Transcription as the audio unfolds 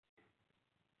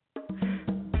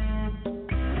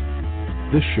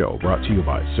This show brought to you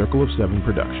by Circle of Seven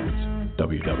Productions,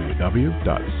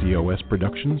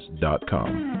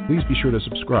 www.cosproductions.com. Please be sure to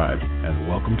subscribe and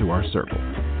welcome to our circle.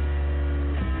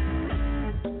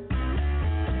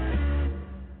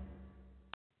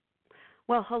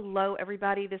 Well, hello,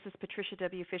 everybody. This is Patricia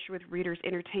W. Fisher with Readers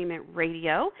Entertainment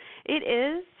Radio. It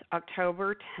is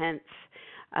October 10th.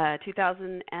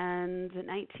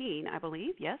 2019, I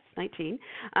believe. Yes, 19.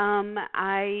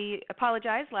 I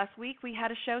apologize. Last week we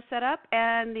had a show set up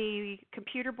and the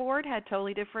computer board had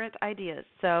totally different ideas.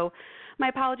 So my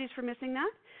apologies for missing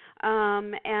that.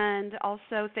 And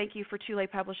also thank you for Too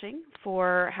Late Publishing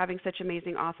for having such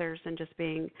amazing authors and just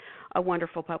being a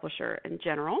wonderful publisher in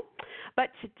general. But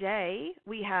today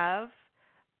we have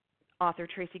author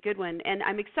Tracy Goodwin, and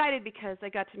I'm excited because I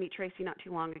got to meet Tracy not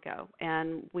too long ago,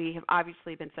 and we have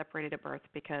obviously been separated at birth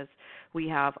because we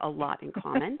have a lot in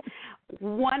common,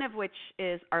 one of which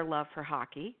is our love for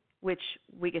hockey, which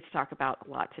we get to talk about a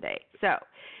lot today. So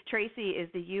Tracy is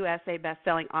the USA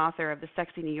best-selling author of the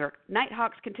sexy New York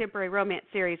Nighthawks contemporary romance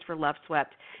series for Love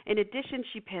Swept. In addition,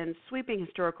 she pens sweeping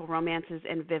historical romances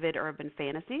and vivid urban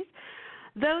fantasies.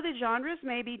 Though the genres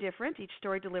may be different, each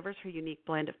story delivers her unique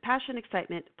blend of passion,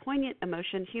 excitement, poignant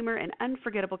emotion, humor, and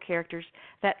unforgettable characters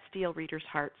that steal readers'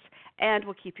 hearts and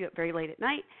will keep you up very late at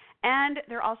night. And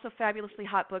they're also fabulously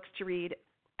hot books to read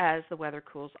as the weather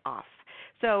cools off.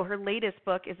 So her latest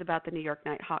book is about the New York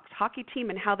Nighthawks hockey team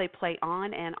and how they play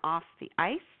on and off the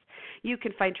ice. You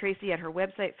can find Tracy at her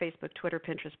website, Facebook, Twitter,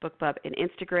 Pinterest, BookBub, and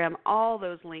Instagram. All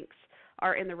those links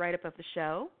are in the write-up of the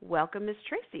show. Welcome, Ms.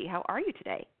 Tracy. How are you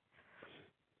today?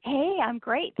 Hey, I'm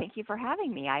great. Thank you for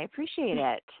having me. I appreciate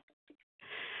it.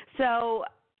 So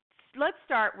let's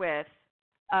start with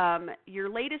your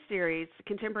latest series,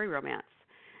 Contemporary Romance,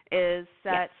 is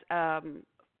set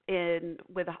in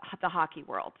with the hockey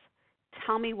world.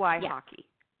 Tell me why hockey.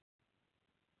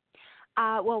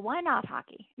 Well, why not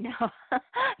hockey? No.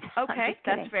 Okay,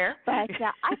 that's fair. But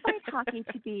I find hockey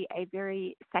to be a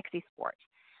very sexy sport.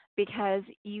 Because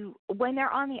when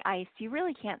they're on the ice, you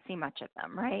really can't see much of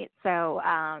them, right? So,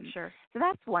 sure. So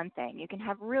that's one thing. You can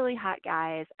have really hot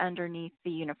guys underneath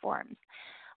the uniforms.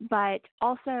 But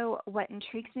also, what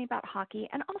intrigues me about hockey,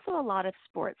 and also a lot of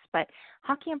sports, but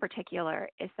hockey in particular,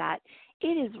 is that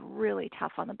it is really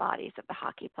tough on the bodies of the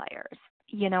hockey players.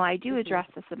 You know, I do address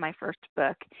this in my first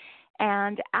book,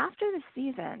 and after the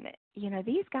season,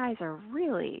 these guys are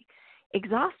really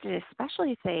exhausted,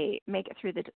 especially if they make it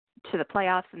through to the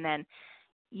playoffs and then,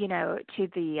 to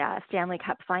the Stanley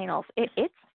Cup Finals.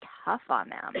 It's tough on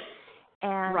them,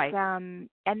 and right.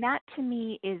 And that to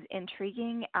me is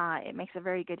intriguing. It makes a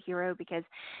very good hero because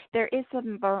there is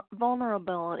some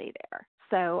vulnerability there.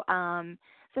 So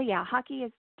yeah, hockey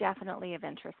is definitely of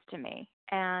interest to me,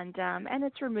 and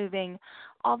it's removing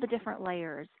all the different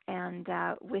layers. And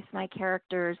with my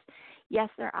characters, yes,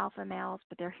 they're alpha males,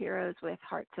 but they're heroes with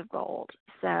hearts of gold.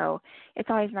 So it's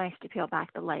always nice to peel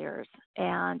back the layers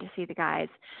and to see the guys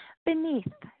beneath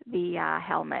the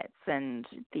helmets and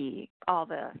all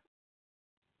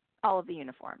of the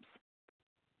uniforms.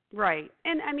 Right.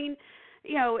 And I mean,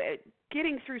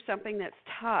 getting through something that's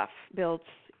tough builds,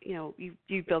 you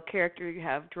build character, you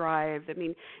have drive. I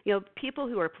mean, people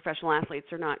who are professional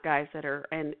athletes are not guys that are,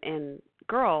 and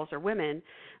girls or women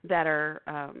that are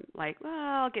like, well,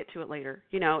 I'll get to it later.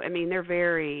 I mean, they're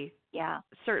very,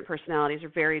 certain personalities are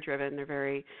very driven. They're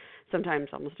very, sometimes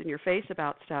almost in your face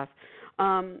about stuff.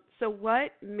 So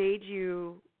what made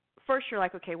you, first you're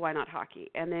like, okay, why not hockey?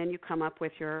 And then you come up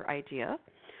with your idea.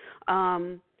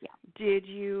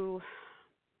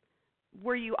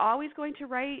 Were you always going to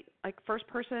write like first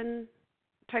person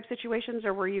type situations,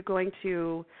 or were you going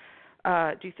to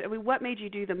what made you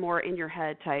do the more in your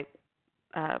head type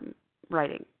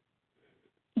writing?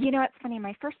 It's funny.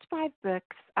 My first 5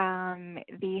 books,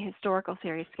 the historical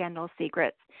series Scandal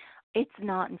Secrets, it's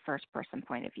not in first person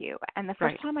point of view. And the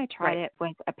first time I tried it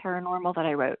was a paranormal that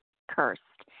I wrote, Cursed,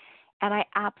 and I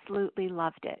absolutely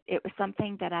loved it. It was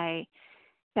something that I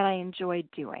enjoyed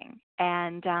doing.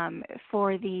 And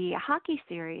for the hockey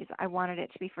series, I wanted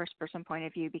it to be first-person point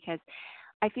of view because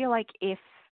I feel like if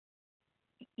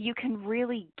you can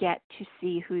really get to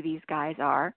see who these guys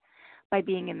are by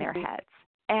being in their heads,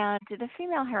 and the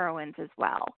female heroines as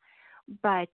well.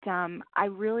 But I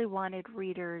really wanted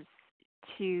readers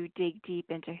to dig deep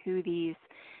into who these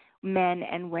men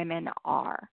and women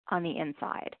are on the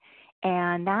inside.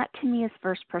 And that, to me, is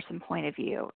first-person point of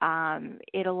view.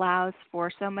 It allows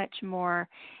for so much more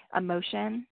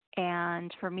emotion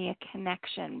and, for me, a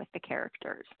connection with the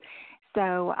characters.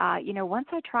 So, once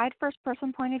I tried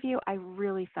first-person point of view, I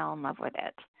really fell in love with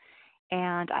it.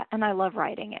 And I love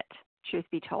writing it. truth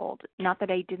be told. Not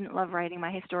that I didn't love writing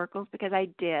my historicals, because I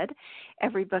did.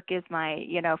 Every book is my,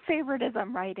 favorite as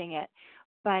I'm writing it.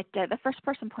 But the first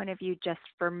person point of view, just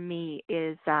for me,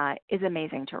 is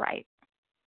amazing to write.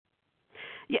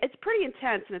 Yeah, it's pretty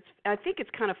intense, and I think it's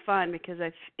kind of fun because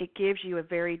it gives you a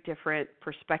very different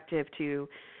perspective to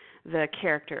the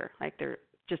character. Like they're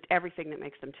just everything that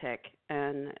makes them tick,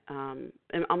 and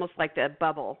almost like the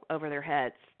bubble over their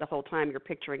heads the whole time you're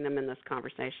picturing them in this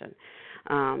conversation.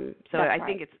 So I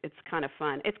think it's kind of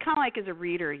fun. It's kind of like as a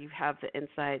reader you have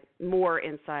the more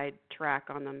inside track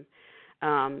on them,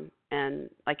 and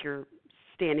like you're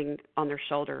standing on their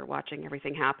shoulder watching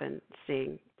everything happen,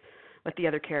 seeing what the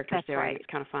other character's doing. Right. It's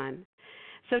kind of fun.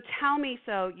 So tell me,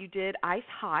 so you did Ice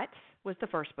Hot was the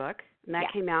first book, and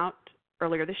that came out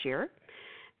earlier this year.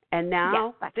 And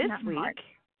now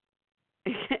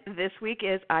this week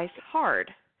is Ice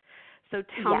Hard. So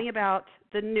tell me about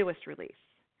the newest release.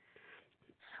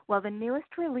 Well, the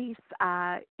newest release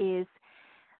is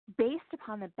based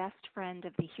upon the best friend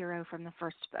of the hero from the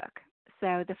first book.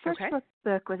 So the first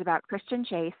book was about Christian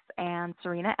Chase and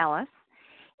Serena Ellis,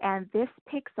 and this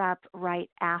picks up right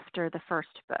after the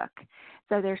first book.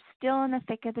 So they're still in the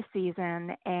thick of the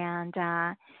season, and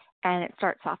it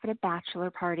starts off at a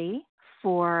bachelor party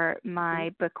for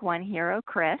my book one hero,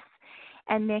 Chris,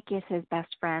 and Nick is his best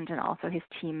friend and also his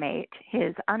teammate,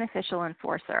 his unofficial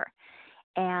enforcer.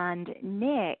 And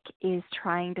Nick is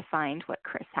trying to find what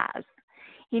Chris has.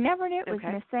 He never knew it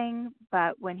was missing,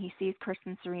 but when he sees Chris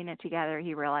and Serena together,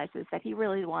 he realizes that he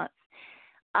really wants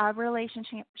a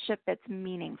relationship that's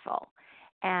meaningful.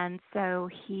 And so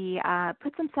he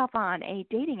puts himself on a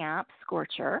dating app,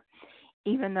 Scorcher,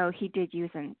 even though he did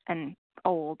use an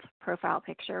old profile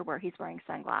picture where he's wearing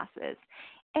sunglasses,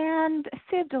 and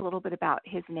fibbed a little bit about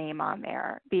his name on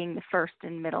there being the first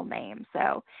and middle name.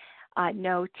 So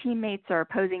no teammates or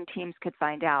opposing teams could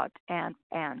find out and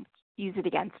use it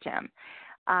against him.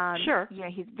 Sure. Yeah,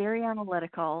 he's very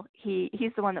analytical.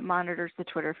 He's the one that monitors the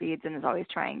Twitter feeds and is always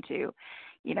trying to,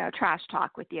 trash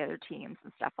talk with the other teams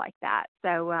and stuff like that.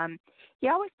 So he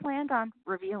always planned on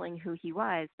revealing who he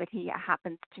was, but he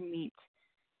happens to meet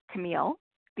Camille,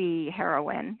 the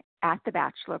heroine, at the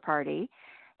bachelor party,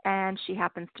 and she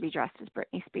happens to be dressed as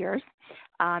Britney Spears.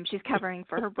 She's covering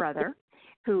for her brother,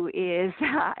 who is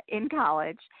in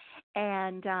college,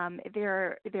 and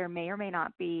there may or may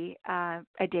not be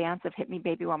a dance of "Hit Me,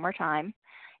 Baby, One More Time."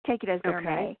 Take it as there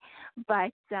may,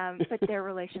 but their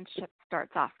relationship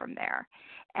starts off from there,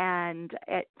 and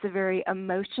it's a very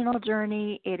emotional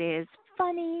journey. It is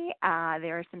funny.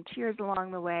 There are some tears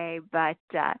along the way, but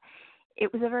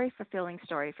it was a very fulfilling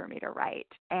story for me to write.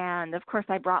 And, of course,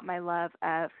 I brought my love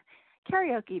of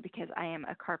karaoke because I am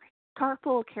a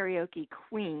carpool karaoke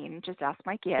queen. Just ask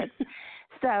my kids.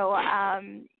 So,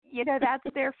 that's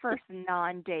their first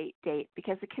non-date date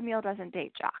because Camille doesn't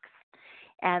date jocks.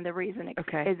 And the reason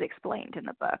is explained in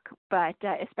the book, but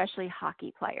especially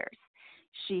hockey players.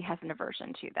 She has an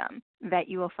aversion to them that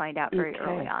you will find out very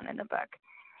early on in the book.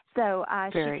 So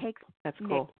she takes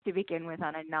Nick to begin with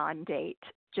on a non-date,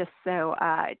 just so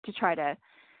to try to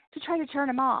turn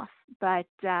him off. But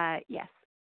yes,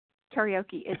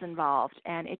 karaoke is involved,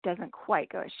 and it doesn't quite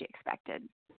go as she expected.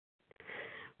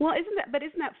 Well,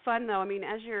 isn't that fun though? I mean,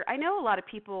 I know a lot of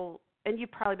people, and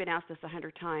you've probably been asked this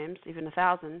 100 times, even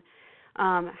 1,000.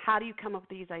 How do you come up with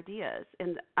these ideas?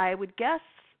 And I would guess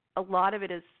a lot of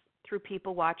it is through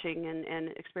people watching and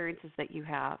experiences that you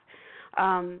have.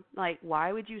 Like,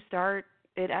 why would you start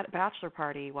it at a bachelor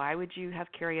party? Why would you have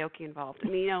karaoke involved? I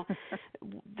mean,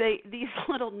 these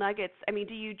little nuggets, I mean,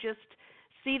 do you just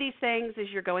see these things as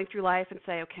you're going through life and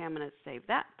say, okay, I'm going to save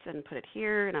that and put it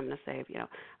here, and I'm going to save,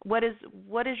 what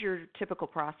is your typical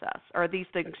process? Or are these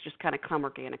things just kind of come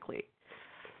organically?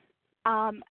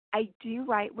 I do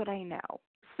write what I know.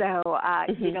 So,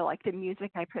 like the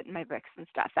music I put in my books and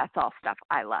stuff, that's all stuff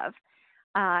I love.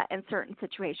 And certain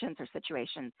situations are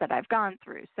situations that I've gone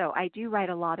through. So I do write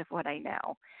a lot of what I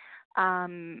know.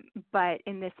 But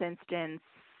in this instance,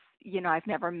 I've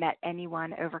never met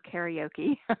anyone over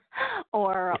karaoke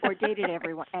or dated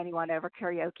anyone over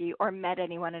karaoke or met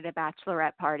anyone at a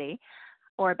bachelorette party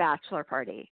or a bachelor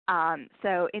party.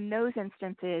 So in those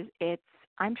instances,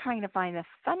 I'm trying to find the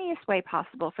funniest way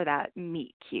possible for that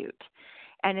meet cute.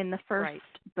 And in the first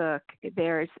book,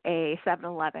 there's a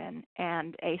 7-Eleven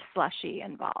and a slushie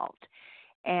involved.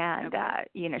 And,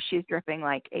 she's dripping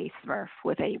like a Smurf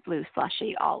with a blue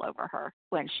slushie all over her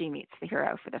when she meets the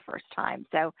hero for the first time.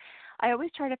 So I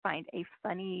always try to find a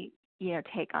funny,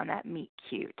 take on that meet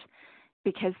cute,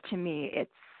 because to me,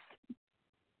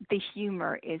 the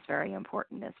humor is very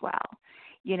important as well.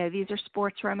 These are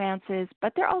sports romances,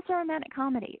 but they're also romantic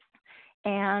comedies.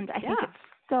 And I think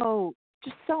it's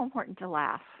just so important to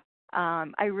laugh.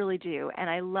 I really do. And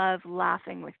I love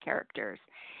laughing with characters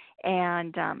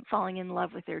and falling in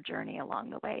love with their journey along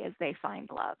the way as they find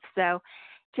love. So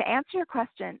to answer your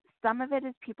question, some of it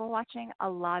is people watching. A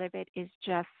lot of it is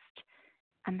just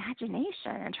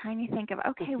imagination and trying to think of,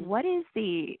 okay, what is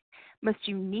the most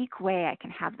unique way I can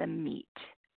have them meet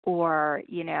or,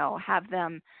 have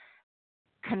them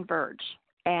converge.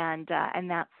 And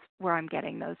that's where I'm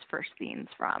getting those first scenes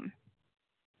from.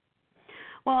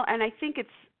 Well, and I think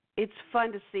it's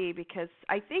fun to see because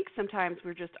I think sometimes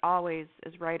we're just always,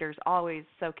 as writers, always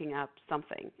soaking up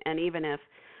something. And even if,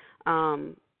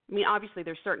 obviously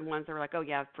there's certain ones that are like, oh,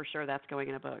 yeah, for sure that's going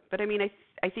in a book. But,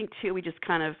 I think, too, we just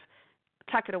kind of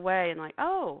tuck it away and like,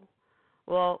 oh,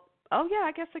 well, oh, yeah,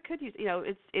 I guess I could use,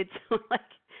 it's like,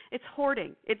 it's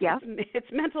hoarding.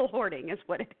 It's mental hoarding is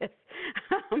what it is.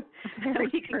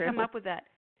 We can come up with that.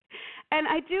 And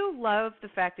I do love the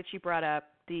fact that you brought up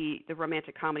the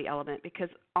romantic comedy element because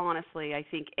honestly, I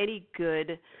think any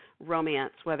good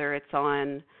romance, whether it's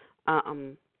on,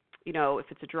 if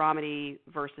it's a dramedy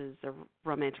versus a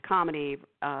romantic comedy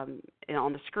on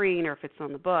the screen or if it's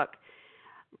on the book,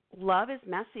 love is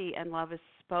messy and love is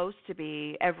supposed to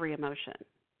be every emotion.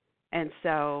 And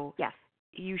so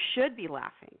you should be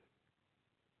laughing.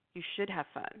 You should have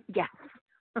fun. Yes.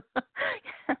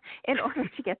 In order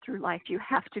to get through life, you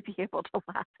have to be able to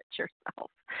laugh at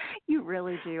yourself. You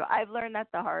really do. I've learned that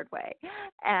the hard way.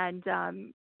 And,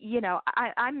 I'm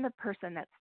the person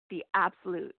that's the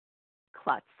absolute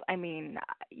klutz.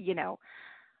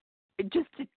 Just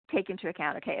to take into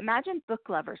account, okay, imagine Book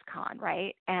Lovers Con,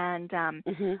 right? And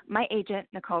my agent,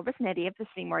 Nicole Visniti of the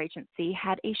Seymour Agency,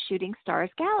 had a Shooting Stars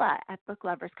Gala at Book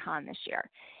Lovers Con this year.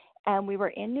 And we were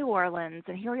in New Orleans,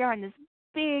 and here we are in this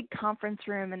big conference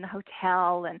room in the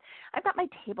hotel, and I've got my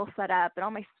table set up and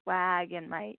all my swag and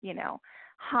my,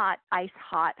 ice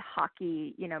hot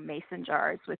hockey, mason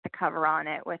jars with the cover on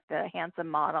it with the handsome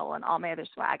model and all my other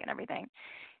swag and everything.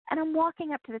 And I'm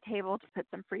walking up to the table to put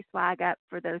some free swag up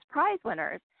for those prize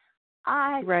winners.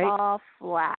 I fall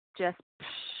flat.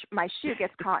 My shoe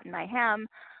gets caught in my hem.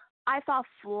 I fall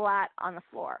flat on the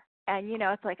floor. And,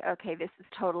 it's like, okay, this is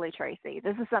totally Tracy.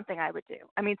 This is something I would do.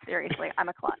 Seriously, I'm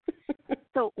a klutz.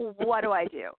 So what do?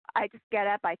 I just get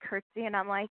up, I curtsy, and I'm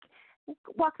like,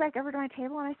 walk back over to my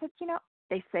table, and I said,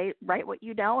 they say write what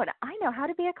you know, and I know how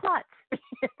to be a klutz.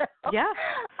 Yeah,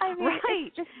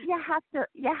 it's just you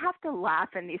have to laugh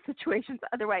in these situations.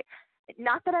 Otherwise,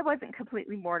 not that I wasn't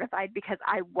completely mortified because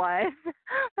I was,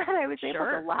 but I was able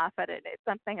to laugh at it. It's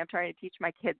something I'm trying to teach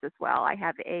my kids as well. I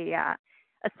have a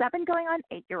 7 going on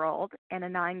 8-year-old and a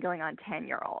 9 going on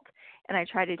 10-year-old. And I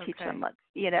try to teach them,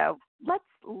 let's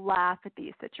laugh at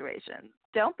these situations.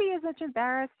 Don't be as much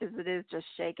embarrassed as it is just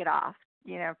shake it off.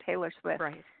 Taylor Swift.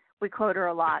 Right. We quote her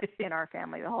a lot in our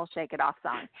family, the whole Shake It Off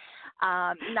song.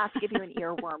 Not to give you an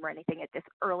earworm or anything at this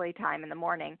early time in the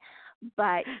morning,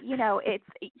 but, it's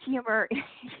humor.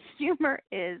 Humor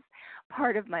is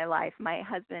part of my life. My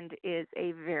husband is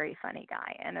a very funny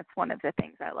guy, and it's one of the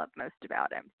things I love most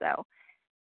about him. So,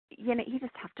 you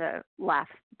just have to laugh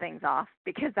things off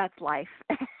because that's life.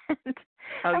 And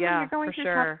when you're going through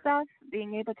tough stuff,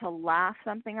 being able to laugh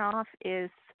something off it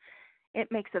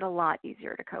makes it a lot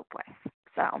easier to cope with.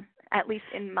 So, at least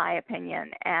in my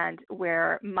opinion and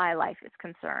where my life is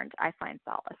concerned, I find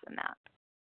solace in that.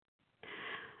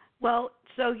 Well,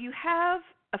 so you have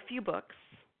a few books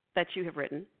that you have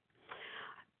written,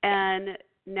 and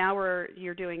now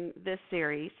you're doing this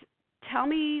series. Tell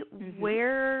me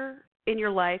where in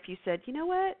your life you said, you know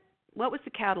what? What was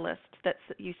the catalyst that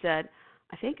you said,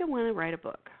 I think I want to write a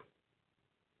book?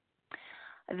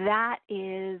 That's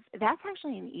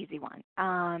actually an easy one.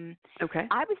 Okay.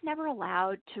 I was never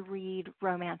allowed to read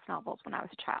romance novels when I was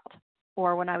a child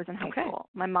or when I was in high school.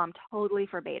 My mom totally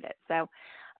forbade it. So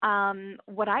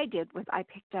what I did was I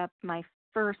picked up my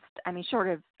first, short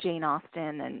of Jane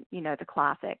Austen and, the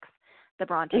classics, the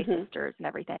Bronte sisters and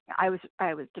everything. I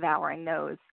was devouring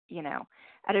those,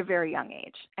 at a very young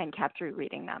age and kept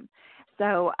rereading them.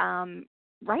 So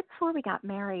right before we got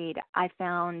married, I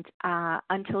found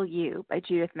Until You by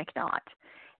Judith McNaught.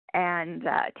 And this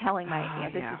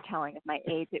is telling of my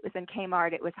age. It was in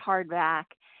Kmart. It was hardback.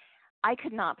 I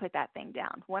could not put that thing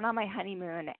down. Went on my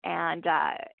honeymoon and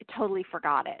totally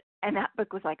forgot it. And that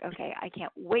book was like, okay, I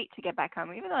can't wait to get back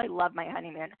home. Even though I love my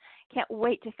honeymoon, can't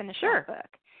wait to finish that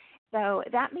book. So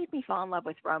that made me fall in love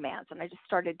with romance, and I just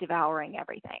started devouring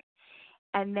everything.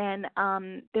 And then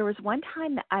there was one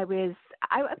time that I would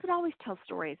always tell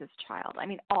stories as a child.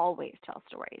 Always tell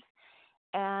stories.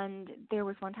 And there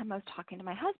was one time I was talking to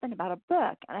my husband about a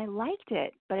book, and I liked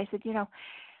it. But I said,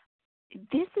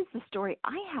 this is the story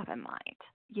I have in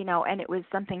mind, and it was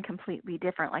something completely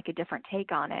different, like a different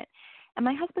take on it. And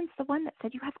my husband's the one that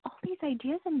said, you have all these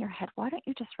ideas in your head. Why don't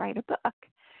you just write a book?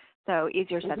 So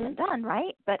easier said than done,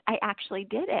 right? But I actually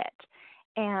did it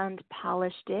and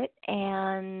polished it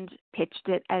and pitched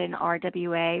it at an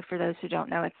RWA. For those who don't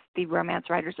know, it's the Romance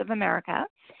Writers of America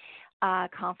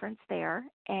conference there.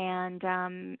 And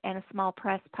a small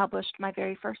press published my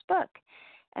very first book.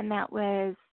 And that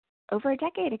was over a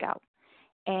decade ago.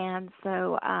 And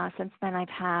so since then, I've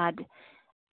had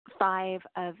 5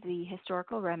 of the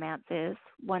historical romances,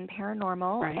 1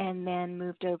 paranormal, right. and then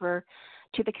moved over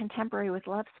to the contemporary with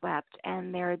Love Swept.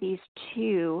 And there are these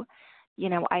 2,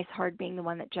 Ice Hard being the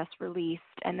one that just released,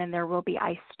 and then there will be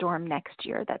Ice Storm next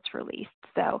year that's released.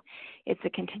 So it's a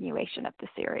continuation of the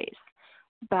series.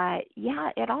 But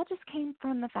yeah, it all just came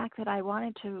from the fact that I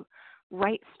wanted to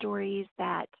write stories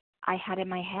that I had in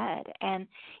my head. And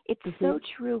it's so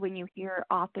true when you hear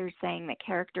authors saying that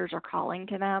characters are calling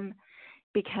to them,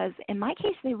 because in my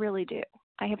case, they really do.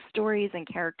 I have stories and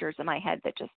characters in my head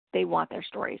that just, they want their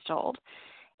stories told.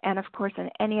 And of course, in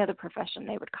any other profession,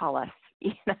 they would call us,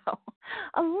 a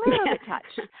little bit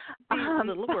touched. A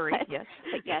little worried, yes.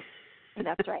 But yes,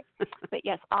 that's right. But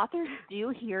yes, authors do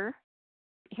hear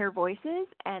voices,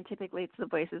 and typically it's the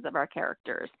voices of our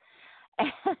characters.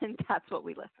 And that's what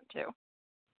we listen to.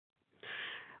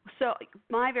 So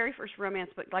my very first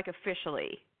romance book, like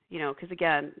officially, because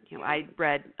again, I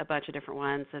read a bunch of different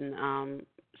ones, and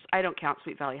I don't count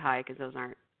Sweet Valley High because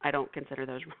I don't consider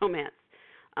those romance.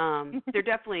 They're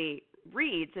definitely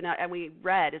reads, and we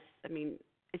read. It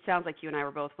sounds like you and I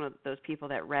were both one of those people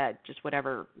that read just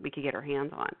whatever we could get our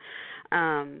hands on.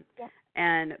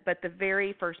 But the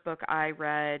very first book I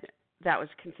read that was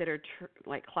considered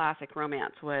like classic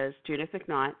romance was Judith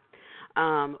McNaught,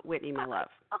 Whitney, My Love.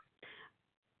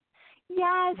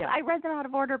 Yes, yeah. I read them out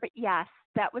of order, but yes,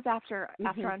 that was after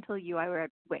Until You. I read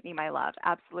Whitney, My Love.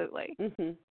 Absolutely.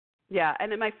 Yeah,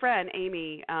 and then my friend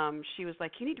Amy, she was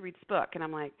like, "You need to read this book," and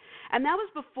I'm like, and that was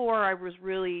before I was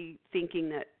really thinking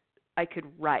that I could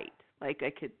write. Like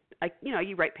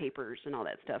you write papers and all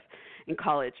that stuff in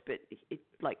college, but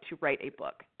to write a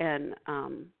book. And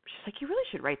she's like, "You really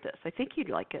should write this. I think you'd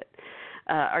like it,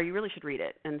 or you really should read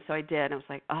it." And so I did. And I was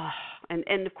like, "Oh,"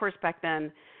 and of course back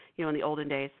then, in the olden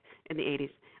days, in the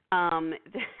 80s,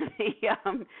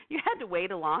 you had to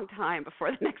wait a long time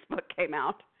before the next book came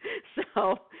out.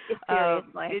 So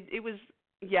it was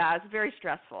very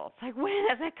stressful. It's like, when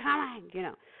is it coming?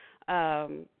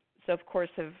 So of course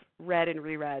I've read and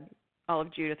reread all of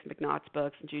Judith McNaught's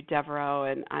books and Jude Devereaux,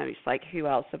 and I was like, who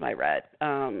else have I read?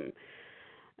 Brenda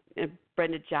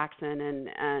Jackson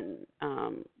and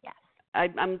yes.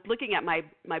 I'm looking at my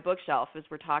bookshelf as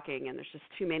we're talking, and there's just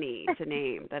too many to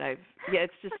name that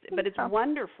it's just, but it's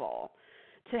wonderful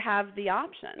to have the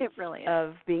option. It really is.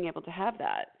 Of being able to have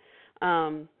that.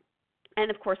 And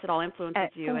of course it all influences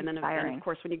you. And then of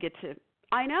course when you get to,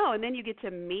 I know, and then you get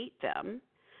to meet them.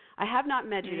 I have not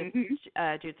met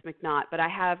Judith McNaught, but I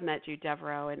have met Jude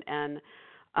Devereaux and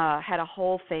had a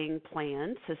whole thing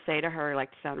planned to say to her, to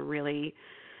sound really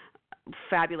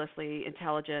fabulously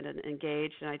intelligent and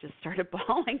engaged, and I just started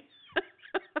bawling.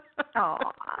 Aww.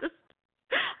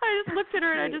 I just looked at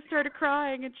her and I just started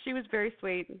crying, and she was very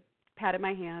sweet and patted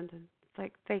my hand, and it's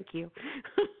like, thank you.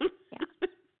 Yeah.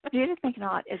 Judith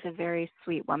McNaught is a very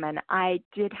sweet woman. I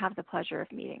did have the pleasure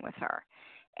of meeting with her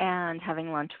and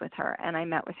having lunch with her, and I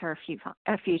met with her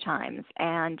a few times,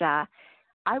 and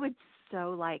I would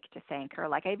so like to thank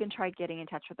her. I even tried getting in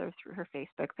touch with her through her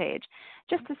Facebook page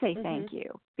just to say thank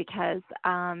you, because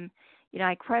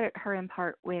I credit her in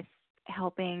part with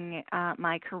helping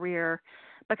my career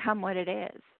become what it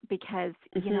is, because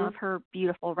of her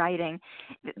beautiful writing.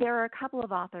 There are a couple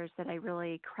of authors that I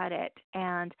really credit,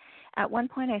 and at one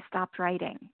point I stopped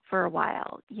writing for a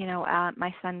while.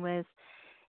 My son was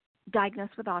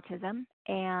diagnosed with autism,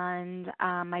 and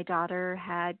my daughter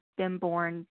had been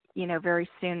born very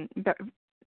soon, but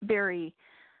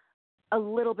a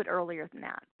little bit earlier than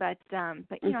that. But I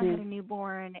had a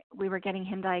newborn. We were getting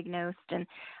him diagnosed, and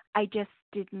I just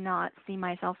did not see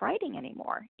myself writing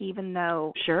anymore, even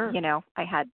though, I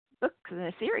had books and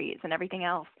a series and everything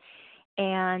else.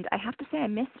 And I have to say I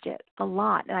missed it a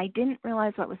lot. And I didn't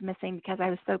realize what was missing because I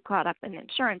was so caught up in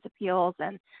insurance appeals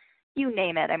and you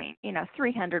name it.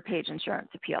 300-page insurance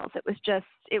appeals. It was just,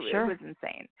 it was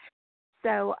insane.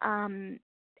 So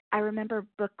I remember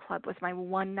book club was my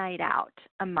one night out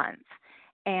a month,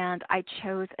 and I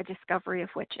chose A Discovery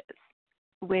of Witches,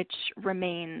 which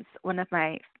remains one of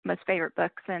my most favorite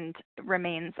books and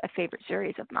remains a favorite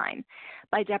series of mine,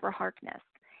 by Deborah Harkness.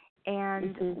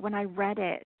 And when I read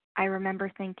it, I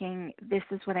remember thinking, this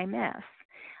is what I miss.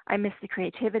 I miss the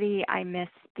creativity. I miss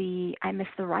the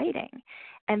writing.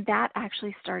 And that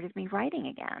actually started me writing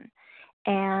again.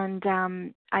 And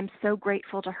I'm so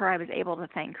grateful to her. I was able to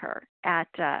thank her at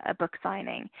a book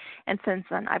signing. And since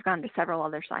then, I've gone to several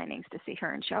other signings to see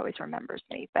her, and she always remembers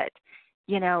me. But,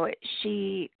 you know,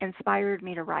 she inspired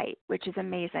me to write, which is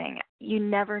amazing. You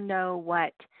never know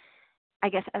what, I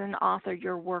guess, as an author,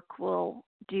 your work will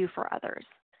do for others.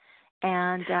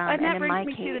 And that in my brings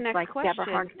me case, to the next like question.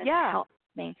 Deborah Harkness Yeah. helped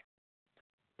me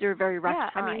through a very rough Yeah,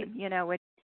 time. I mean, You know,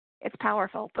 it's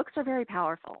powerful. Books are very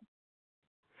powerful.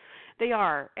 They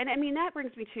are. And I mean, that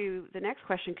brings me to the next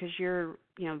question, because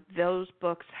those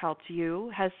books helped you.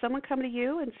 Has someone come to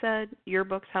you and said, your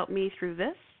books helped me through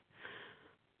this?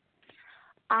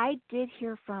 I did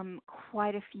hear from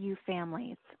quite a few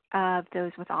families of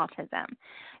those with autism,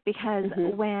 because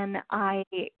when I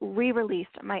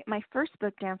re-released my first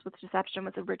book, Dance with Deception,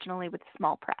 was originally with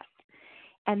Small Press.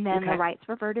 And then the rights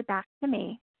reverted back to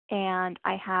me, and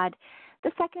I had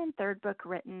the second and third book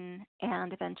written,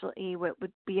 and eventually what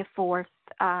would be a fourth.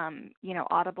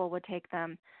 Audible would take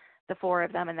them, the four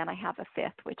of them, and then I have a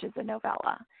fifth, which is a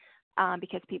novella,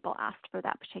 because people asked for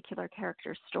that particular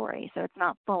character's story. So it's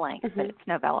not full length, but it's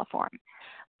novella form.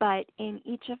 But in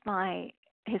each of my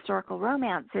historical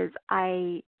romances,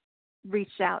 I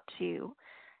reached out to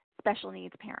special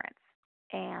needs parents.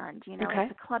 And,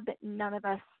 it's a club that none of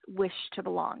us wish to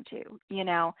belong to,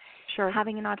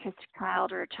 Having an autistic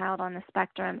child or a child on the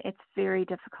spectrum, it's very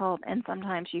difficult, and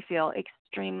sometimes you feel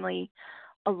extremely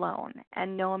alone,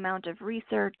 and no amount of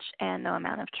research and no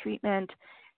amount of treatment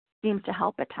seems to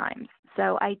help at times.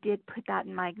 So I did put that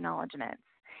in my acknowledgments,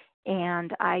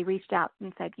 and I reached out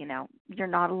and said, you're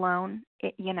not alone,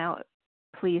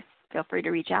 please feel free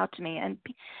to reach out to me.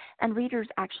 And readers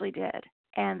actually did.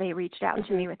 And they reached out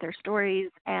to me with their stories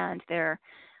and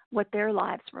what their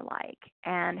lives were like,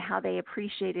 and how they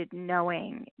appreciated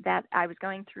knowing that I was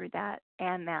going through that,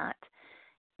 and that,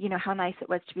 how nice it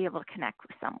was to be able to connect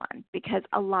with someone. Because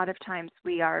a lot of times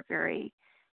we are very,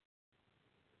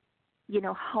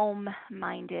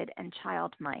 home-minded and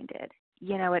child-minded.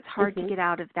 It's hard to get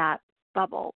out of that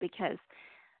bubble, because,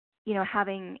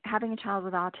 having a child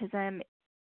with autism,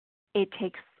 it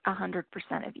takes 100%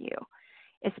 of you,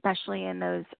 especially in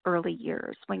those early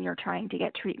years when you're trying to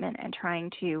get treatment and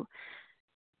trying to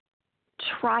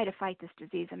fight this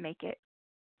disease and make it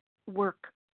work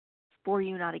for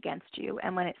you, not against you.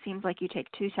 And when it seems like you take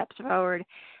 2 steps forward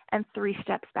and 3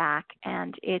 steps back,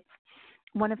 and it's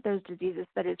one of those diseases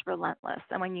that is relentless.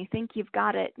 And when you think you've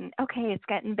got it and, okay, it's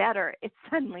getting better, it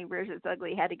suddenly rears its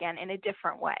ugly head again in a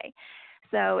different way.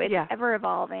 So it's ever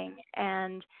evolving.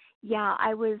 And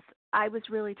I was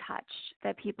really touched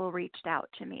that people reached out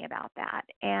to me about that.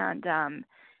 And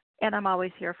I'm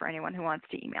always here for anyone who wants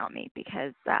to email me,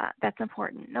 because that's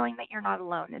important. Knowing that you're not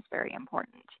alone is very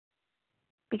important,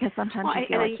 because sometimes you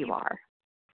feel like you are.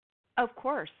 Of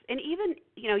course. And even,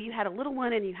 you had a little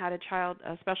one and you had a child,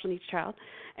 a special needs child,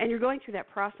 and you're going through that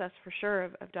process for sure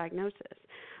of diagnosis.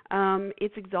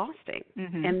 It's exhausting.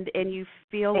 And you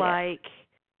feel like,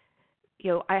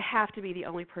 I have to be the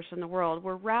only person in the world,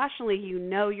 where rationally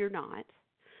you're not.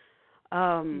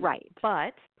 Right.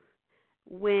 But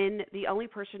when the only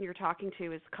person you're talking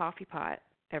to is coffee pot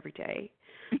every day,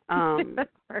 and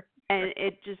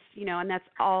it just, and that's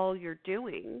all you're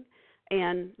doing,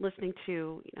 and listening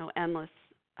to, endless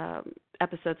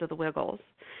episodes of The Wiggles,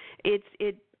 and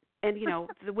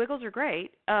the Wiggles are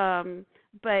great,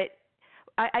 but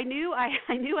I knew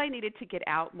I needed to get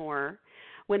out more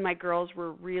when my girls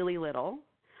were really little,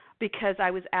 because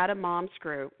I was at a mom's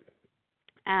group,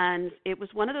 and it was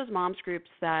one of those mom's groups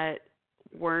that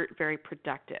weren't very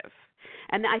productive.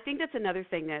 And I think that's another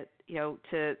thing that,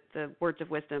 to the words of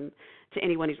wisdom to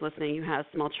anyone who's listening who has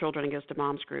small children and goes to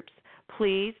mom's groups,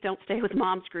 please don't stay with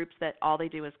mom's groups that all they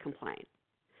do is complain.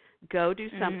 Go do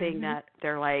something that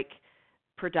they're like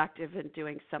productive and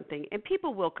doing something. And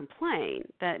people will complain,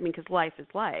 because life is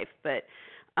life, but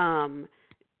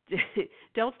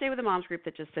don't stay with a mom's group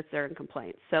that just sits there and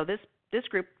complains. So this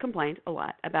group complained a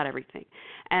lot about everything.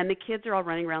 And the kids are all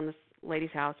running around this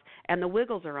lady's house, and the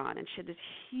Wiggles are on, and she had this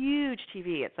huge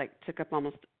TV. It's like took up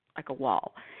almost like a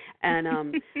wall.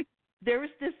 And there was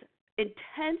this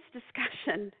intense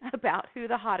discussion about who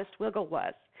the hottest Wiggle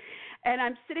was. And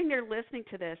I'm sitting there listening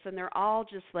to this, and they're all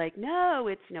just like, no,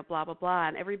 it's, blah, blah, blah,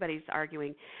 and everybody's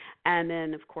arguing. And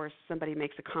then, of course, somebody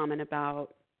makes a comment about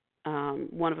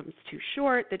one of them is too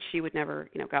short, that she would never,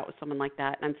 go out with someone like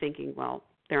that. And I'm thinking, well,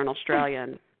 they're in Australia,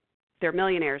 and they're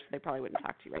millionaires, so they probably wouldn't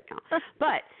talk to you right now.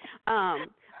 But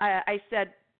I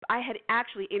said I had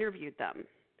actually interviewed them,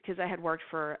 because I had worked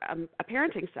for a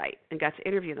parenting site and got to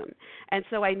interview them. And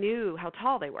so I knew how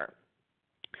tall they were.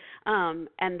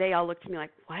 And they all looked at me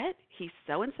like, what? He's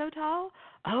so-and-so tall?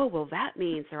 Oh, well, that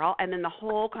means they're all – and then the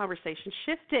whole conversation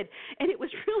shifted. And it was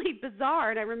really bizarre.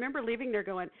 And I remember leaving there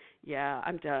going, yeah,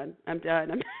 I'm done. I'm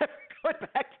never going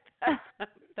back to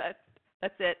that.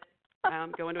 That's it.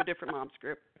 I'm going to a different mom's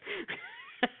group.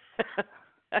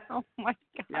 Oh, my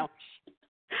gosh. No.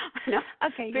 No.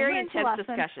 Okay. Very intense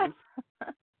discussions.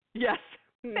 Yes.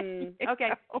 Okay.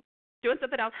 Doing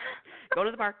something else. Go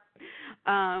to the park.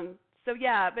 So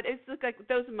yeah, but it's like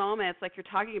those moments, like you're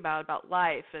talking about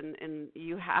life, and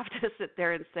you have to sit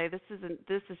there and say, this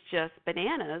is just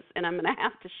bananas, and I'm going to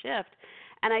have to shift.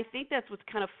 And I think that's what's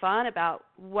kind of fun about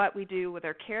what we do with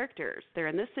our characters. They're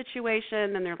in this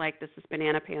situation, and they're like, this is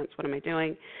banana pants. What am I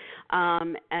doing?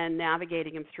 And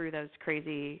navigating them through those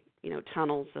crazy,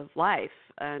 tunnels of life.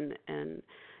 And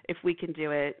if we can do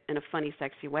it in a funny,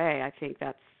 sexy way, I think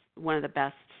that's one of the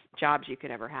best jobs you could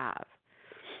ever have.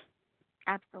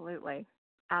 Absolutely.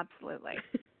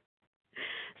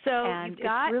 So and you've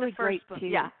got it's really the first great book. to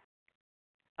Yeah.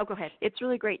 Oh, go ahead. It's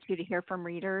really great too to hear from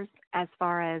readers. As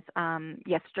far as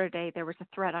yesterday, there was a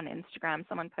thread on Instagram.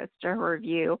 Someone posted a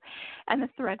review, and the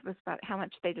thread was about how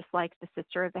much they disliked the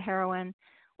sister of the heroine,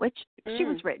 which she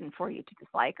was written for you to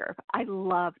dislike her. I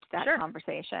loved that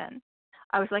conversation.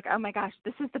 I was like, oh my gosh,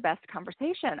 this is the best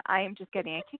conversation. I am just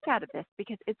getting a kick out of this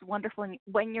because it's wonderful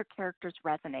when your characters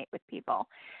resonate with people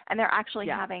and they're actually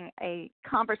having a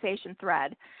conversation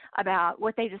thread about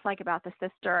what they dislike about the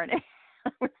sister. And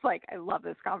I was like, I love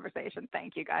this conversation.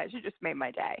 Thank you guys. You just made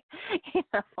my day.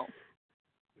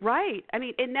 Right. I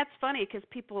mean, and that's funny because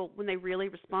people, when they really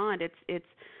respond, and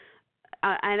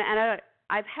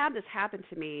I've had this happen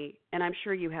to me, and I'm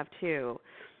sure you have too,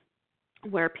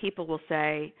 where people will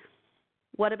say,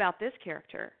 what about this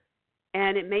character?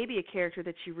 And it may be a character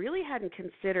that you really hadn't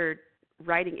considered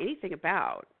writing anything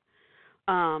about,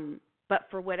 but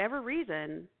for whatever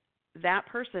reason, that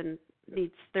person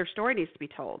their story needs to be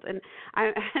told. And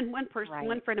one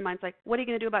friend of mine's like, what are you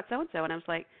going to do about so-and-so? And I was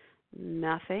like,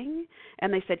 nothing.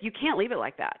 And they said, you can't leave it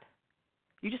like that.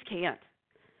 You just can't.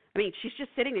 I mean, she's just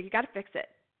sitting there. You got to fix it.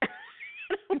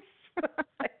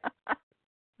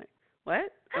 Like,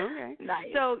 what? Okay. Nice.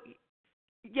 So,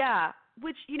 yeah,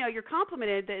 which, you're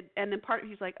complimented, and then part of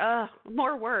you's like, oh,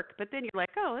 more work. But then you're like,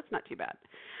 oh, that's not too bad.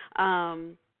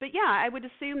 But, yeah, I would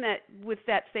assume that with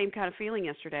that same kind of feeling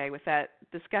yesterday, with that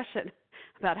discussion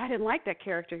about I didn't like that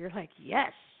character, you're like,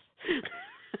 yes.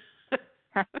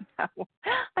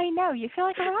 I know. You feel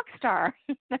like a rock star.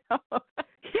 Yeah.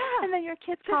 And then your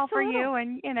kids call for you,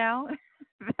 and,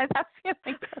 that feeling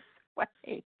goes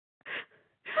away.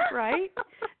 Right?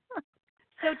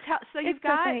 So you've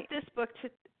got this book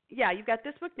you've got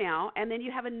this book now, and then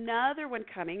you have another one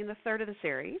coming in the third of the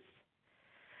series.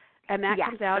 And that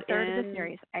comes out the third of the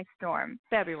series, Ice Storm.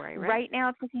 February, right? Right now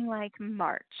it's looking like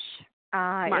March.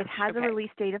 It has a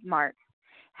release date of March.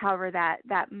 However,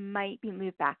 that might be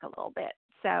moved back a little bit.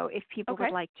 So if people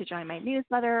would like to join my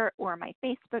newsletter or my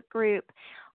Facebook group,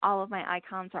 all of my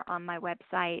icons are on my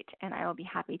website, and I will be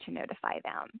happy to notify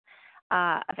them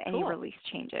of any release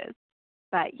changes.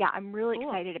 But, yeah, I'm really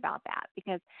excited about that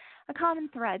because a common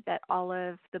thread that all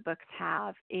of the books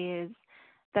have is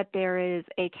that there is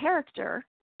a character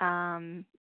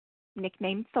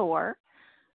nicknamed Thor,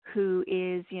 who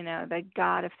is, the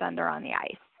god of thunder on the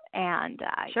ice. And,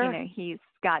 he's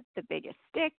got the biggest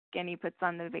stick and he puts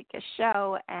on the biggest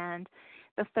show. And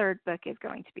the third book is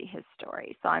going to be his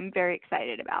story. So I'm very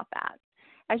excited about that.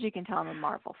 As you can tell, I'm a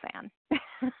Marvel fan.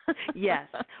 Yes.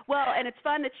 Well, and it's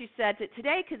fun that you said it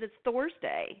today because it's Thor's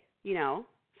Day,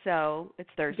 So it's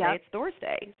Thursday, it's Thor's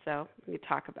Day. So we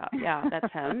talk about,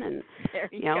 that's him. And, there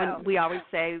you go. And we always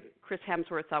say Chris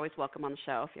Hemsworth's always welcome on the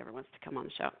show if he ever wants to come on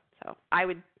the show. So I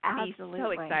would be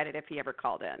so excited if he ever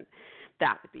called in.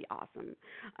 That would be awesome.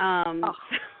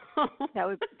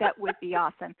 That would be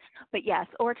awesome. But yes,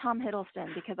 or Tom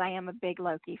Hiddleston, because I am a big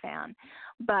Loki fan.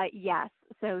 But yes,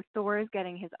 so Thor is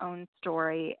getting his own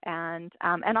story, and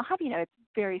I'll have it's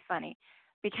very funny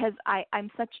because I'm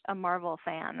such a Marvel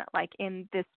fan. Like in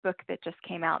this book that just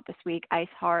came out this week, Ice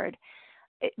Hard,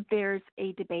 there's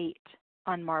a debate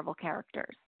on Marvel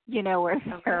characters. Where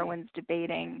the heroine's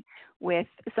debating with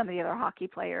some of the other hockey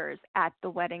players at the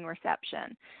wedding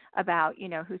reception about,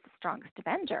 who's the strongest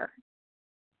Avenger.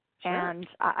 Sure. And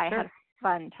I had a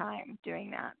fun time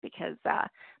doing that because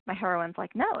my heroine's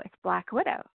like, no, it's Black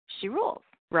Widow. She rules.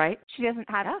 Right. She doesn't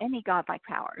have any godlike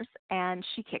powers, and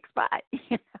she kicks butt,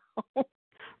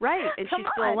 Right, and she's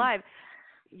still alive.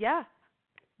 Yeah.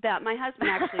 That my husband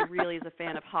actually really is a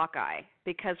fan of Hawkeye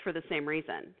because for the same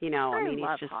reason, I mean,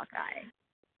 love he's just Hawkeye.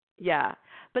 Yeah.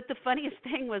 But the funniest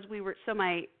thing was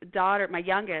my daughter, my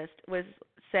youngest, was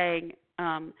saying,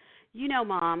 Mom,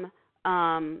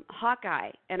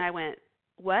 Hawkeye. And I went,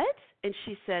 what? And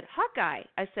she said, Hawkeye.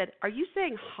 I said, are you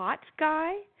saying hot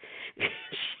guy?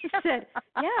 She said,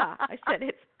 yeah. I said,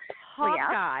 it's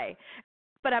Hawkeye. Yeah.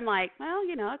 But I'm like, well,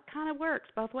 it kind of works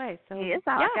both ways. So he is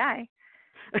a hot guy.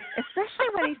 Especially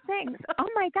when he sings. Oh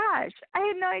my gosh. I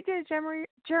had no idea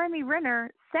Jeremy Renner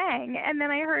sang, and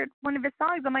then I heard one of his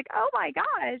songs. I'm like, oh my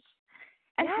gosh.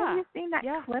 And have you seen that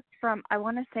clip from, I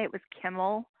want to say it was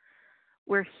Kimmel,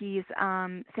 where he's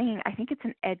singing, I think it's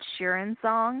an Ed Sheeran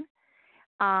song,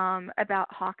 about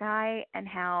Hawkeye and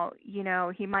how,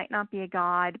 he might not be a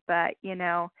god, but,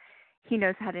 he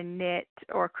knows how to knit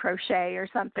or crochet or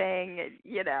something.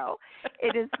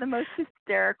 It is the most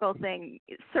hysterical thing.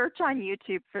 Search on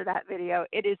YouTube for that video.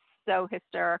 It is so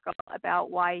hysterical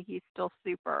about why he's still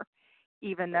super,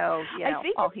 even though, I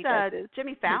think all it's, he does is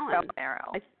Jimmy Fallon.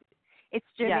 It's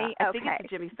Jimmy? Yeah, I okay. think it's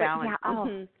Jimmy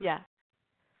Fallon. Yeah.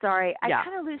 Sorry, I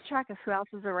kind of lose track of who else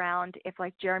is around, if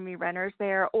like Jeremy Renner's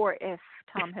there or if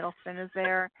Tom Hiddleston is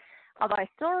there. Although I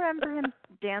still remember him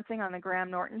dancing on the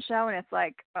Graham Norton show, and it's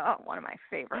like, one of my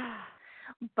favorites.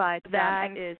 But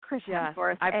that is Chris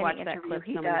Hemsworth. I've watched any that clip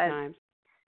he so does, many times.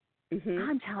 Mm-hmm.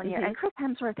 I'm telling you, and Chris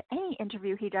Hemsworth, any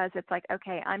interview he does, it's like,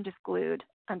 okay, I'm just glued.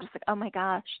 I'm just like, oh my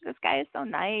gosh, this guy is so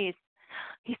nice.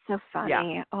 He's so funny.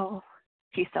 Yeah. Oh,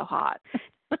 he's so hot.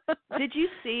 Did you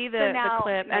see the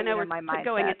clip? I know we're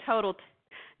going a total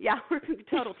we're going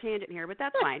a total tangent here, but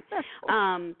that's fine.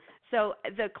 So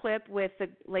the clip with the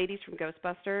ladies from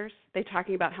Ghostbusters, they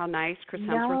talking about how nice Chris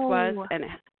Hemsworth was, and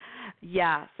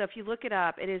so if you look it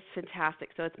up, it is fantastic.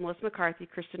 So it's Melissa McCarthy,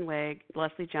 Kristen Wiig,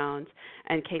 Leslie Jones,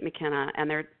 and Kate McKinnon, and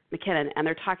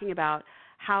they're talking about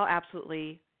how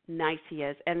absolutely nice he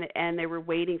is, and they were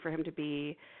waiting for him to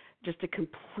be just a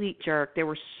complete jerk. They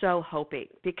were so hoping,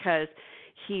 because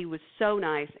he was so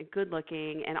nice and good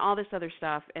looking and all this other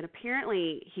stuff, and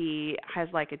apparently he has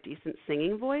like a decent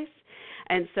singing voice,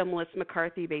 and so Melissa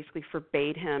McCarthy basically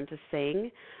forbade him to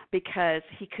sing because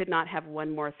he could not have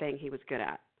one more thing he was good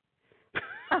at.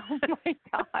 Oh my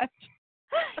gosh.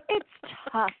 It's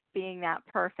tough being that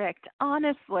perfect,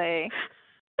 honestly.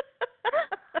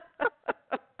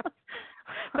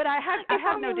 But I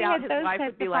have no doubt his wife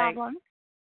would be like,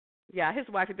 his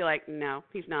wife would be like, no,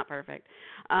 he's not perfect.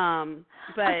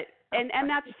 But and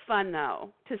that's fun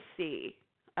though to see,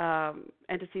 and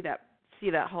to see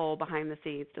that whole behind the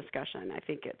scenes discussion. I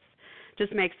think it's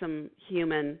just makes them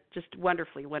human, just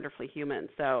wonderfully, wonderfully human.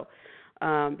 So,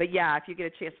 but yeah, if you get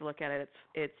a chance to look at it,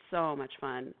 it's so much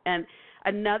fun. And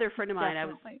another friend of mine,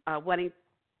 definitely. I was wanting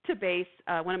to base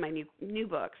one of my new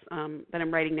books that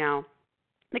I'm writing now.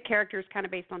 The character is kind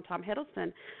of based on Tom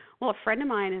Hiddleston. Well, a friend of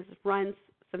mine runs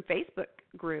some Facebook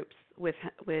groups with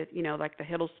like the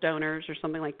Hiddlestoners or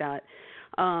something like that,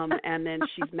 and then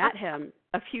she's met him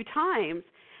a few times,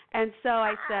 and so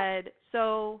I said,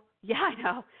 I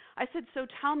know. I said, so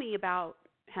tell me about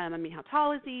him. I mean, how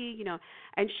tall is he?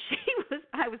 And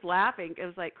I was laughing. It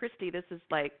was like, Christy, this is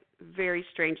like very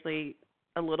strangely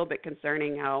a little bit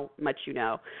concerning how much you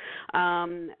know.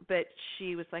 But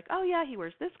she was like, oh yeah, he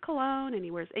wears this cologne and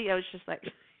he wears, it was just like,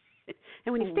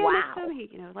 and when you stand next to him,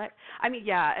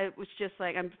 it was just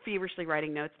like, I'm feverishly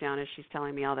writing notes down as she's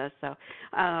telling me all this. So,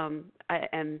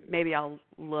 and maybe I'll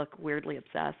look weirdly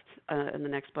obsessed in the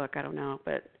next book. I don't know,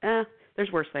 but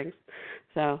there's worse things.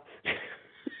 So.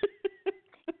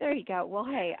 There you go. Well,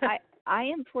 hey, I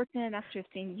am fortunate enough to have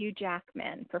seen Hugh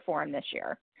Jackman perform this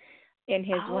year in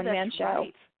his one-man show,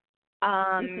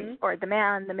 right. Or the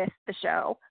man, the myth, the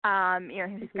show.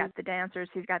 He's got the dancers,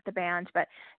 he's got the band, but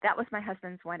that was my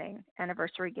husband's wedding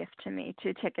anniversary gift to me,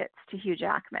 2 tickets to Hugh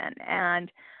Jackman,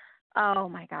 and oh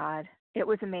my God, it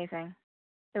was amazing.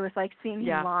 It was like seeing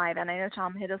him live, and I know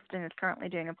Tom Hiddleston is currently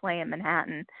doing a play in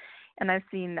Manhattan, and I've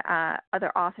seen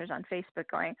other authors on Facebook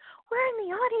going, we're in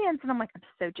the audience, and I'm like, I'm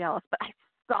so jealous, but I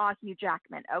saw Hugh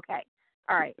Jackman. Okay,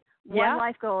 all right, one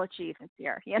life goal achieved this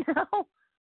year,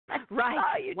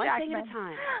 Right, one Jackman. thing at a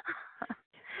time.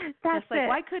 That's just like, it.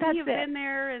 why couldn't he have been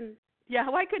there? And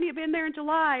why couldn't he have been there in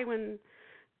July when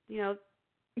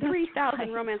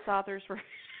 3,000 romance authors were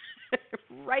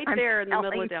right there in the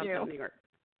middle of downtown New York?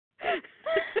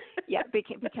 Yeah,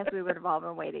 because we would have all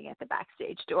been waiting at the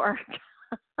backstage door.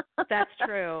 That's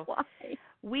true. Why?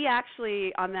 We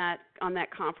actually on that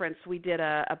conference we did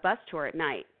a bus tour at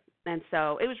night, and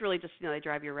so it was really just they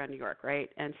drive you around New York, right?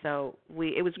 And so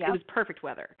it was perfect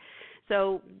weather.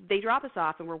 So they drop us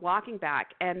off, and we're walking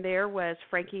back, and there was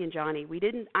Frankie and Johnny.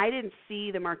 I didn't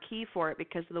see the marquee for it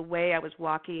because of the way I was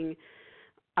walking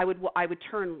I would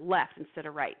turn left instead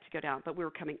of right to go down, but we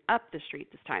were coming up the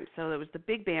street this time. So there was the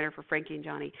big banner for Frankie and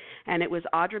Johnny, and it was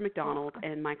Audra McDonald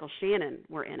and Michael Shannon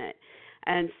were in it.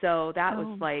 And so that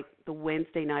was like the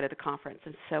Wednesday night of the conference.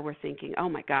 And so we're thinking, oh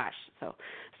my gosh. So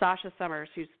Sasha Summers,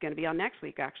 who's going to be on next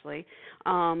week actually,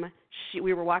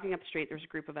 we were walking up the street, there was a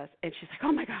group of us, and she's like,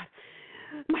 oh my God,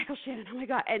 Michael Shannon, oh my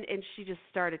God. And she just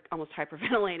started almost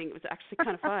hyperventilating. It was actually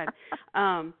kind of fun.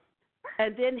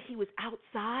 And then he was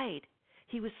outside.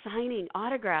 He was signing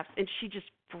autographs, and she just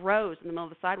froze in the middle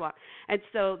of the sidewalk. And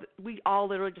so we all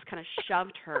literally just kind of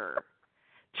shoved her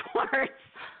towards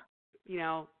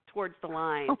the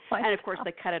line. And, of course,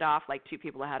 they cut it off like 2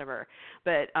 people ahead of her.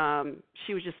 But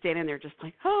she was just standing there just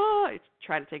like,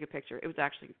 trying to take a picture. It was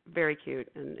actually very cute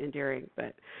and endearing.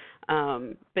 But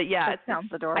yeah. That sounds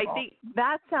adorable. I think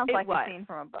that sounds like a scene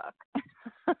from a book.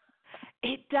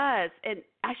 It does. And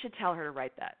I should tell her to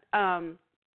write that.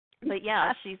 But,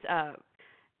 yeah, she's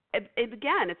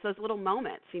again, it's those little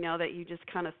moments, that you just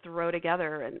kind of throw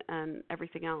together and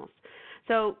everything else.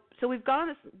 So we've gone on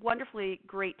this wonderfully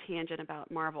great tangent about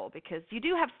Marvel because you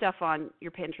do have stuff on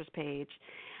your Pinterest page,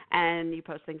 and you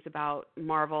post things about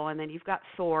Marvel, and then you've got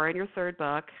Thor in your 3rd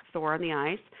book, Thor on the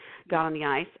Ice, God on the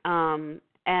Ice,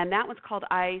 and that one's called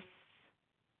Ice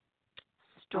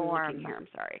Storm. I'm looking here. I'm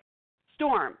sorry.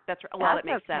 Storm. That's right. Well, that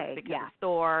makes sense because it's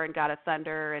Thor and God of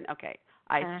Thunder and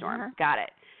Ice Storm. Got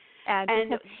it. And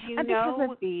because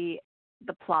of the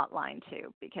plot line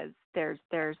too, because there's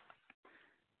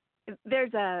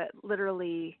a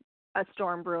literally a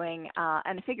storm brewing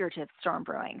and a figurative storm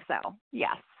brewing. So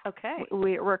yes,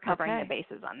 we're covering the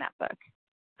bases on that book.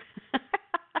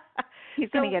 He's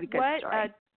going to get a good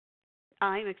story.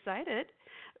 I'm excited.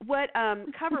 What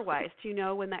cover-wise, do you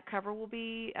know when that cover will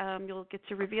be? You'll get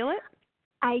to reveal it.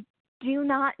 I do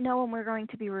not know when we're going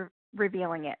to be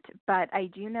revealing it, but I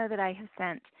do know that I have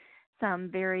sent some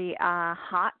very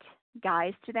hot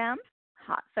guys to them,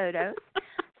 hot photos.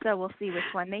 So we'll see which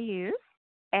one they use,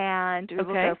 and we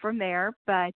will go from there.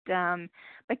 But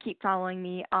keep following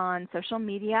me on social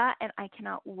media, and I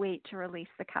cannot wait to release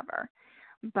the cover.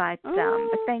 But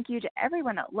thank you to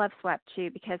everyone at Love Swept too,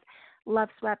 because Love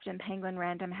Swept and Penguin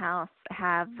Random House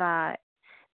have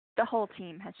the whole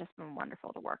team has just been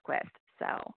wonderful to work with. So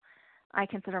I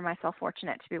consider myself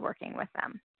fortunate to be working with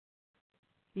them.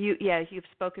 You've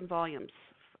spoken volumes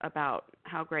about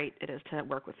how great it is to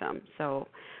work with them. So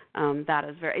that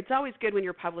is it's always good when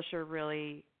your publisher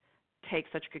really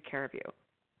takes such good care of you.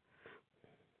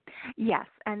 Yes,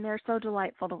 and they're so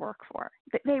delightful to work for.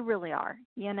 They really are.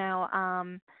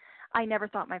 I never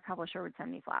thought my publisher would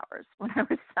send me flowers when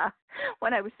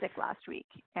I was sick last week,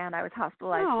 and I was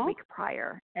hospitalized the week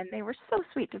prior, and they were so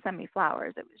sweet to send me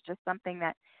flowers. It was just something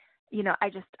that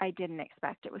I didn't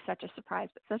expect. It was such a surprise,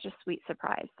 but such a sweet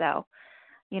surprise. So,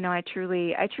 I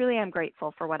truly am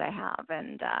grateful for what I have.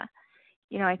 And,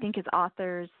 I think as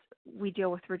authors, we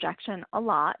deal with rejection a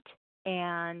lot.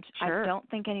 And I don't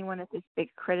think anyone is as big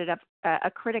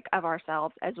a critic of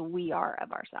ourselves as we are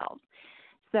of ourselves.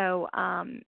 So,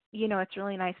 it's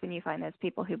really nice when you find those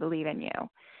people who believe in you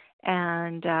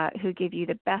and who give you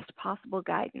the best possible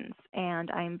guidance.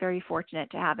 And I'm very fortunate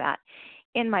to have that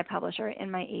in my publisher, in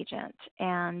my agent,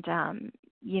 and,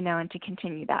 and to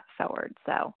continue that forward.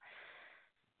 So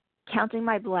counting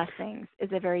my blessings is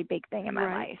a very big thing in my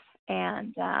life.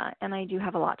 And I do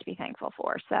have a lot to be thankful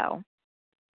for. So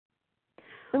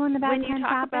when the bad times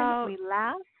happen, we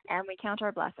laugh and we count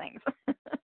our blessings.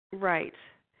 Right.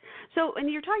 So,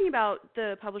 and you're talking about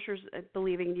the publishers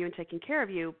believing in you and taking care of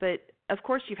you, but of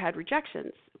course you've had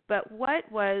rejections. But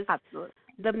what was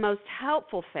the most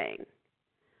helpful thing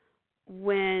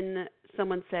when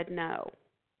someone said no?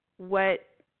 What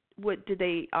did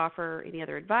they offer? Any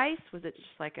other advice? Was it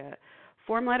just like a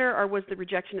form letter, or was the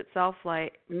rejection itself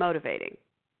like motivating?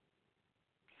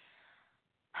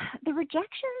 The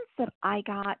rejections that I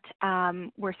got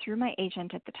were through my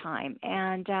agent at the time,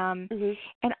 and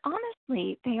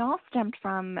honestly, they all stemmed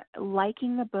from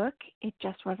liking the book. It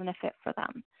just wasn't a fit for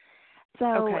them.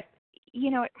 So, it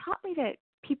taught me that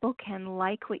people can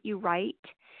like what you write,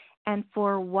 and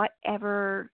for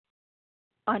whatever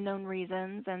unknown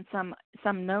reasons and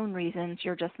some known reasons,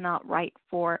 you're just not right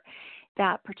for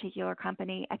that particular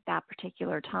company at that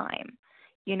particular time.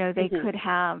 They could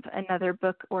have another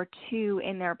book or two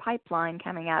in their pipeline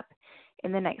coming up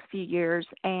in the next few years,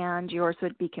 and yours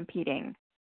would be competing,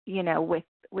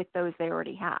 with those they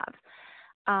already have.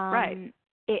 Right.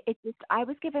 I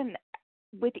was given,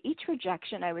 with each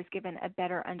rejection, I was given a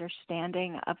better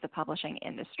understanding of the publishing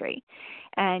industry.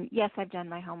 And yes, I've done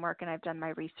my homework and I've done my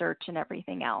research and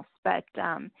everything else, but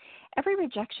every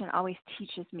rejection always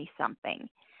teaches me something.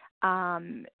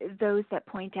 those that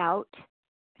point out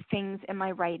things in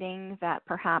my writing that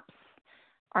perhaps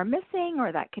are missing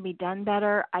or that can be done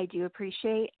better, I do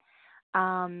appreciate.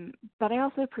 But I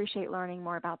also appreciate learning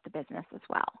more about the business as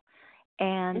well.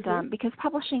 And because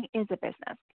publishing is a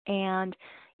business, and,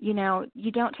 you know,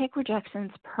 you don't take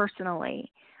rejections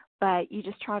personally, but you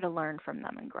just try to learn from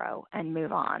them and grow and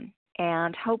move on.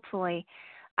 And hopefully,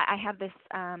 I have this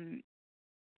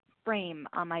frame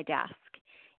on my desk,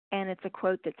 and it's a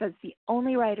quote that says, "The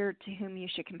only writer to whom you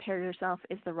should compare yourself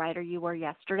is the writer you were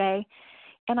yesterday."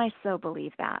 And I so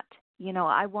believe that. You know,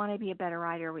 I want to be a better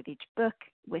writer with each book,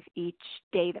 with each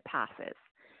day that passes.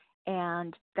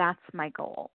 And that's my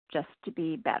goal, just to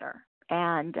be better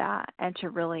and to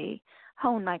really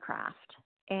hone my craft.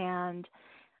 And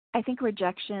I think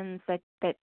rejections that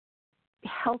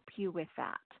help you with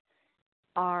that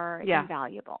are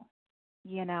invaluable,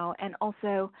 you know. And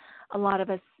also, a lot of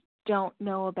us don't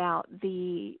know about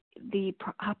the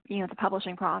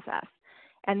publishing process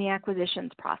and the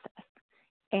acquisitions process,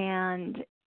 and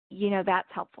you know that's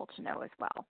helpful to know as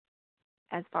well,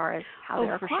 as far as how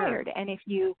they're acquired. Sure. And if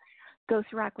you go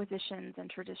through acquisitions and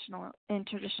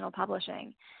traditional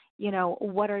publishing, you know,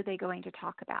 what are they going to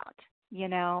talk about, you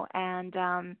know, and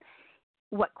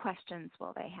what questions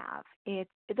will they have?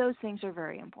 Those things are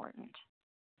very important.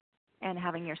 And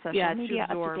having your social media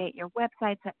up to date, your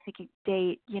websites up to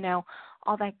date, you know,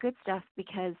 all that good stuff,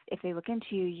 because if they look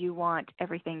into you, you want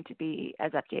everything to be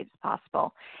as updated as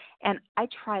possible. And I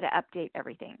try to update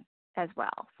everything as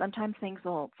well. Sometimes things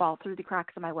will fall through the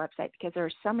cracks of my website because there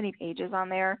are so many pages on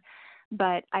there,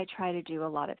 but I try to do a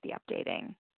lot of the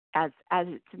updating as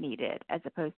it's needed, as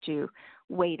opposed to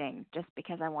waiting just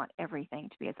because I want everything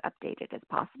to be as updated as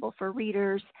possible for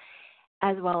readers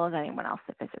as well as anyone else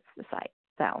that visits the site.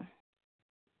 So.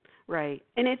 Right.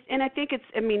 And I think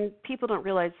people don't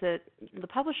realize that the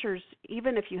publishers,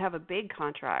 even if you have a big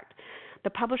contract, the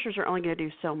publishers are only going to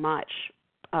do so much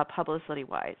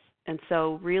publicity-wise. And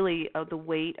so really the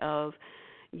weight of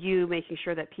you making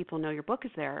sure that people know your book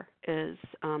is there is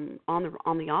on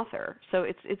the author. So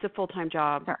it's a full-time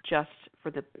job just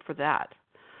for that.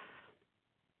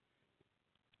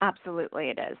 Absolutely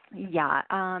it is. Yeah.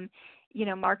 You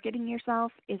know, marketing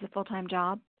yourself is a full-time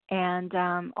job. And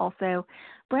also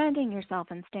branding yourself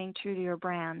and staying true to your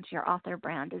brand, your author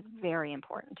brand, is very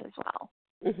important as well.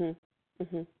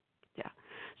 Yeah.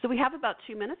 So we have about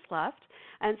 2 minutes left.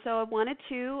 And so I wanted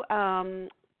to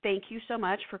thank you so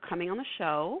much for coming on the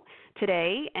show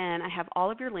today. And I have all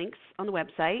of your links on the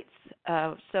website.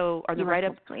 The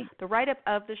write-up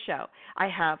of the show. I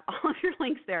have all of your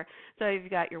links there. So you've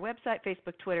got your website,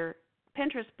 Facebook, Twitter,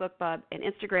 Pinterest, BookBub, and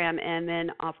Instagram, and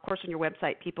then, of course, on your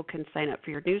website, people can sign up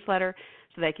for your newsletter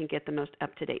so they can get the most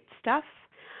up-to-date stuff.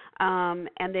 And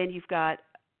then we've got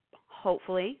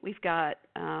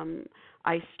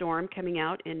Ice Storm coming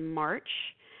out in March.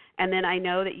 And then I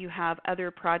know that you have other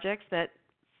projects that,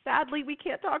 sadly, we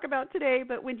can't talk about today,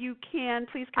 but when you can,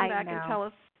 please come back and tell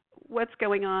us what's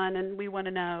going on, and we want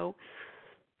to know.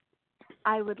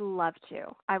 I would love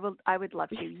to. I would love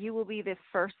to. You will be the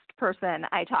first person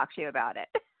I talk to about it.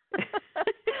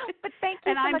 But thank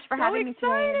you so much for having me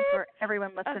today and for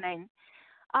everyone listening.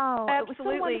 It was so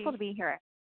wonderful to be here.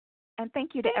 And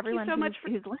thank you to everyone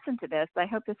who's listened to this. I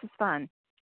hope this is fun.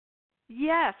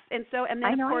 Yes, and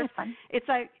then of course fun. It's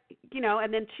like, you know,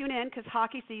 and then tune in because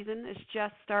hockey season is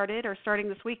just starting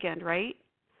this weekend, right?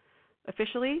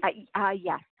 Officially?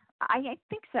 Yes. I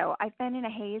think so. I've been in a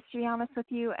haze, to be honest with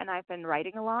you, and I've been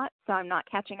writing a lot, so I'm not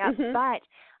catching up. But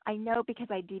I know because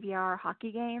I DVR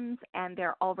hockey games, and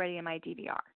they're already in my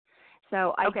DVR.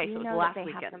 So I do know that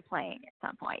they have them playing at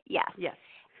some point. Yes. Yes.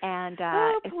 And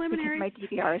it's because my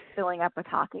DVR is filling up with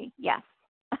hockey. Yes.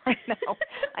 I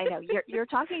know. You're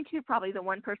talking to probably the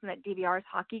one person that DVRs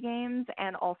hockey games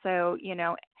and also, you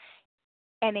know,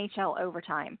 NHL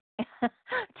overtime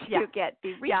to get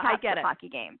the recaps of hockey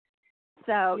games.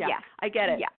 So yes, I get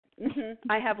it. Yeah,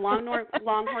 I have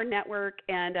Longhorn Network,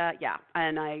 and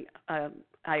and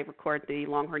I record the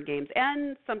Longhorn games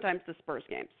and sometimes the Spurs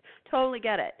games. Totally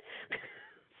get it.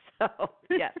 So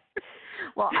yes.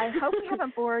 Well, I hope we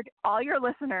haven't bored all your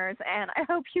listeners, and I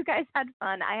hope you guys had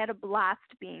fun. I had a blast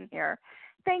being here.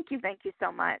 Thank you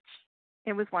so much.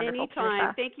 It was wonderful.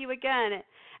 Anytime. Thank you again.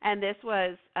 And this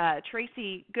was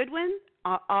Tracy Goodwin,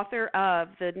 author of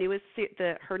her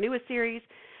newest series.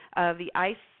 The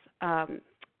Ice, New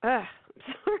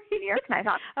York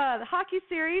Nighthawks. The hockey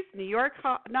series, New York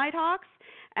Nighthawks,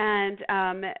 and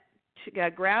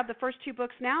grab the first 2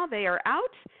 books now. They are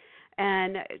out,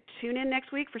 and tune in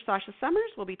next week for Sasha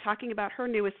Summers. We'll be talking about her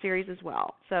newest series as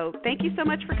well. So thank you so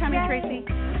much for coming, Tracy.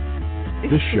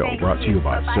 This show brought to you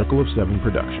by Circle of Seven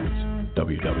Productions.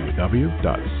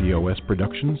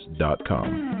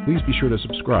 www.cosproductions.com. Please be sure to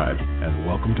subscribe and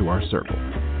welcome to our circle.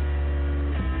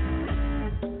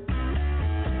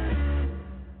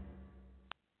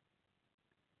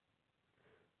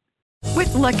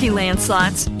 With Lucky Land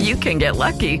Slots, you can get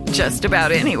lucky just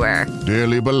about anywhere.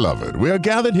 Dearly beloved, we are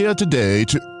gathered here today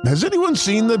to... Has anyone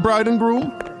seen the bride and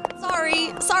groom?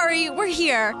 Sorry, we're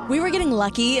here. We were getting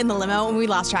lucky in the limo and we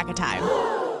lost track of time.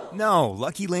 No,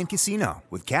 Lucky Land Casino,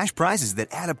 with cash prizes that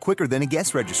add up quicker than a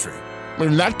guest registry.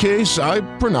 In that case, I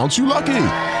pronounce you lucky.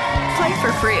 Play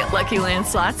for free at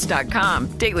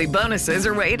LuckyLandSlots.com. Daily bonuses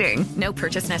are waiting. No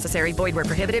purchase necessary. Void where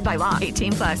prohibited by law.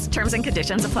 18+. Terms and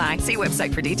conditions apply. See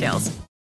website for details.